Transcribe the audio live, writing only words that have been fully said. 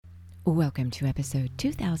Welcome to episode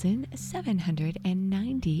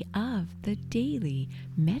 2790 of the Daily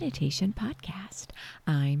Meditation Podcast.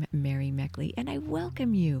 I'm Mary Meckley, and I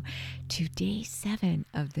welcome you to day 7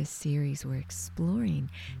 of the series we're exploring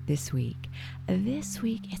this week. This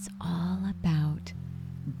week, it's all about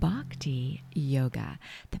Bhakti Yoga,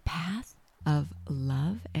 the path of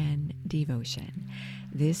love and devotion.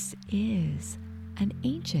 This is an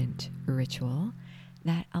ancient ritual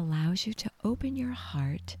that allows you to open your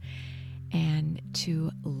heart and to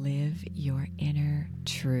live your inner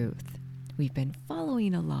truth. We've been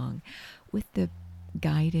following along with the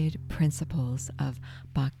guided principles of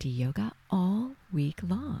Bhakti Yoga all week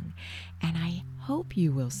long, and I hope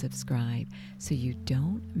you will subscribe so you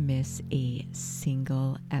don't miss a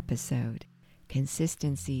single episode.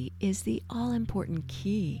 Consistency is the all-important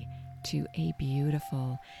key to a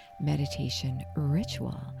beautiful meditation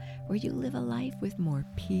ritual where you live a life with more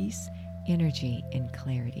peace, energy, and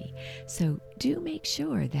clarity. So do make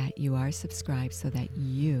sure that you are subscribed so that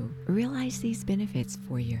you realize these benefits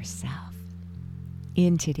for yourself.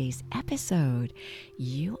 In today's episode,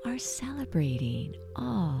 you are celebrating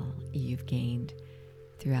all you've gained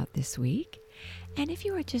throughout this week. And if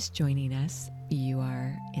you are just joining us, you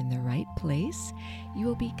are in the right place. You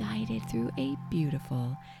will be guided through a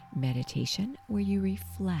beautiful meditation where you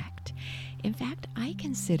reflect. In fact, I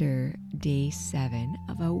consider day 7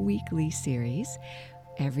 of a weekly series.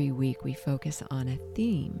 Every week we focus on a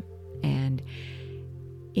theme. And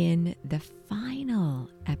in the final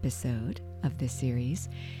episode of the series,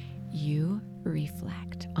 you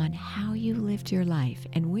reflect on how you lived your life.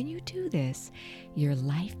 And when you do this, your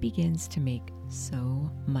life begins to make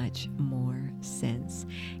so much more sense.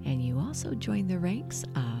 And you also join the ranks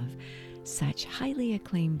of such highly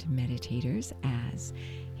acclaimed meditators as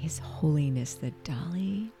His Holiness the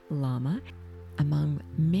Dalai Lama, among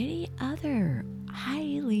many other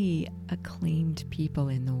highly acclaimed people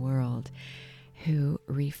in the world who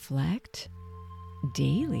reflect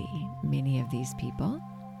daily, many of these people,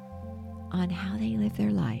 on how they live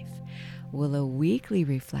their life. Well, a weekly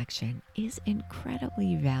reflection is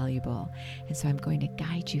incredibly valuable, and so I'm going to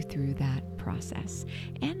guide you through that process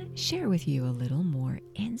and share with you a little more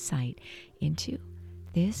insight into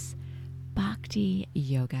this Bhakti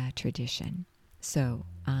Yoga tradition. So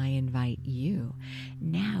I invite you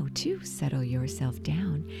now to settle yourself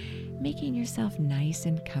down, making yourself nice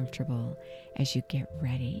and comfortable as you get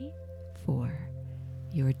ready for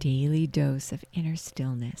your daily dose of inner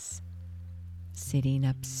stillness. Sitting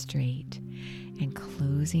up straight and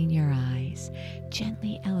closing your eyes,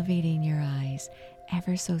 gently elevating your eyes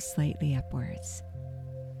ever so slightly upwards.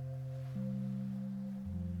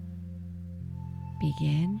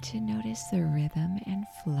 Begin to notice the rhythm and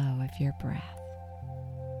flow of your breath.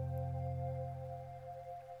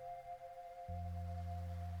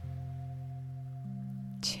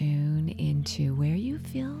 Tune into where you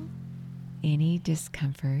feel any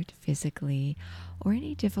discomfort physically or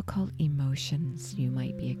any difficult emotions you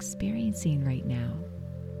might be experiencing right now.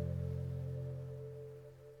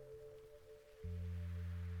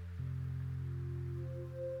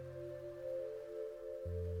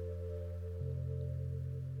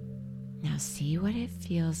 Now see what it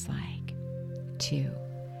feels like to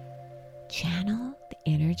channel the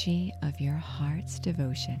energy of your heart's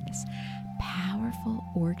devotion, this powerful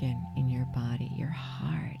organ in your body, your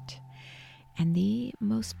heart, and the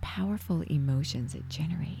most powerful emotions it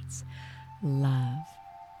generates: love,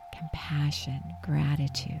 compassion,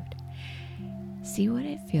 gratitude. See what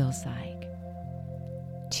it feels like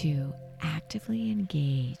to actively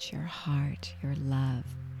engage your heart, your love,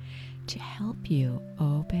 to help you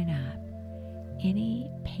open up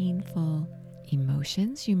any painful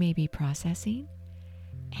emotions you may be processing,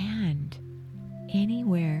 and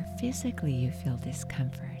anywhere physically you feel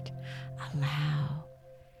discomfort. Allow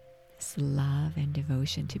this love and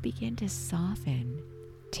devotion to begin to soften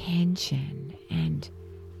tension and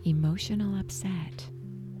emotional upset.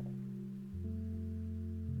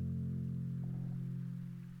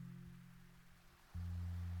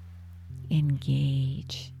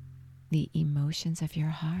 Engage the emotions of your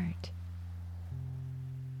heart.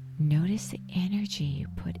 Notice the energy you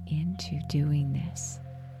put into doing this.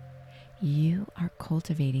 You are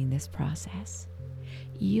cultivating this process.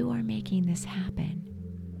 You are making this happen.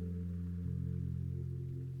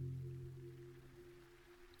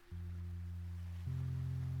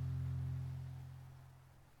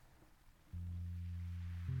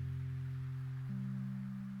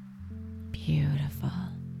 Beautiful.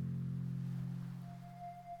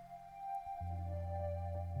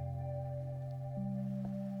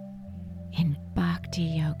 In Bhakti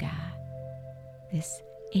Yoga, this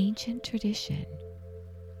ancient tradition,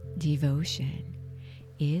 Devotion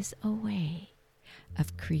is a way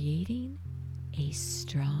of creating a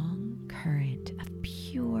strong current of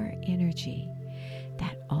pure energy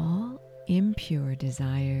that all impure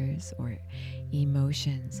desires or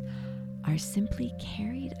emotions are simply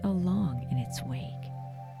carried along in its wake.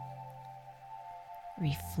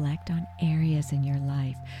 Reflect on areas in your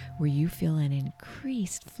life where you feel an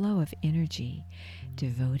increased flow of energy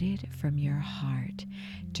devoted from your heart,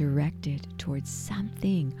 directed towards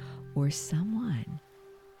something or someone,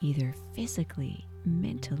 either physically,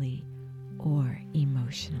 mentally, or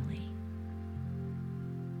emotionally.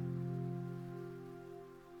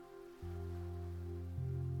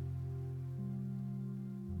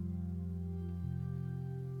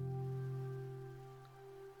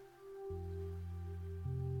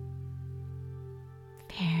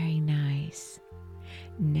 Very nice.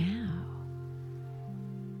 Now,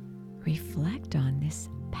 reflect on this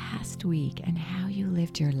past week and how you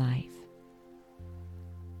lived your life.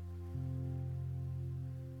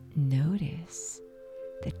 Notice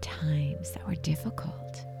the times that were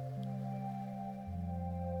difficult.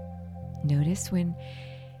 Notice when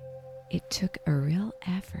it took a real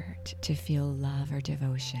effort to feel love or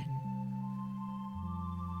devotion.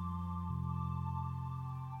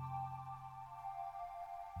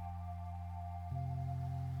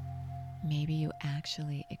 Maybe you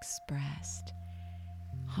actually expressed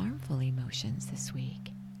harmful emotions this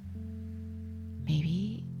week.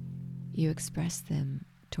 Maybe you expressed them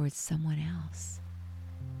towards someone else.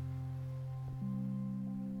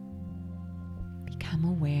 Become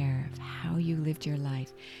aware of how you lived your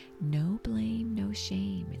life. No blame, no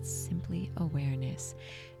shame. It's simply awareness.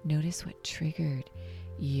 Notice what triggered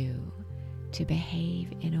you to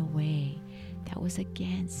behave in a way that was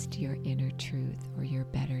against your inner truth or your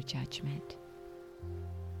better judgment.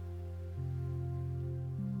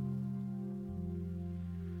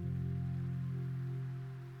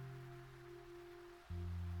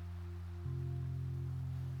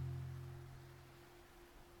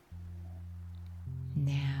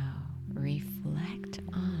 Now reflect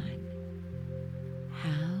on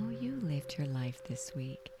how you lived your life this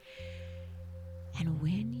week and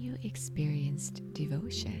when you experienced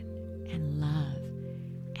devotion and love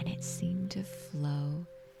and it seemed to flow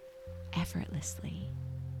effortlessly,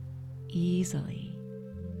 easily.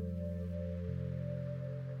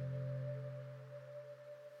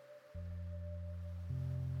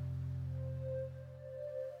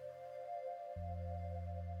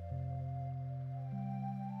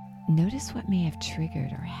 Notice what may have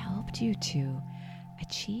triggered or helped you to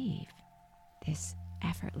achieve this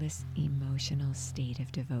effortless emotional state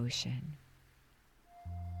of devotion.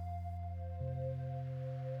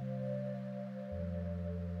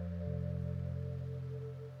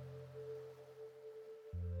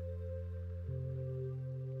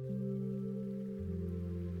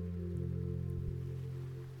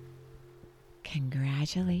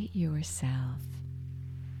 Congratulate yourself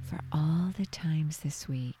for all the times this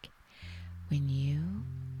week when you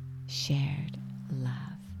shared love.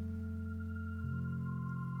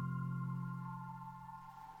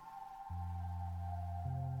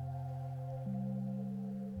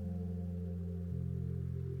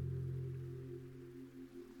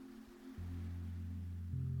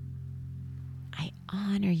 I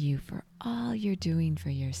honor you for all you're doing for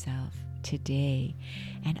yourself today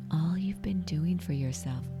and all you've been doing for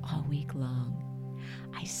yourself all week long.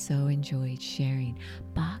 I so enjoyed sharing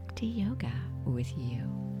Bhakti Yoga with you.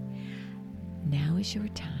 Now is your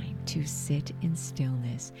time to sit in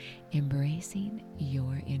stillness, embracing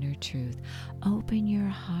your inner truth. Open your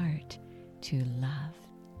heart to love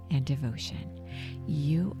and devotion.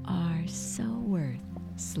 You are so worth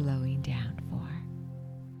slowing down for.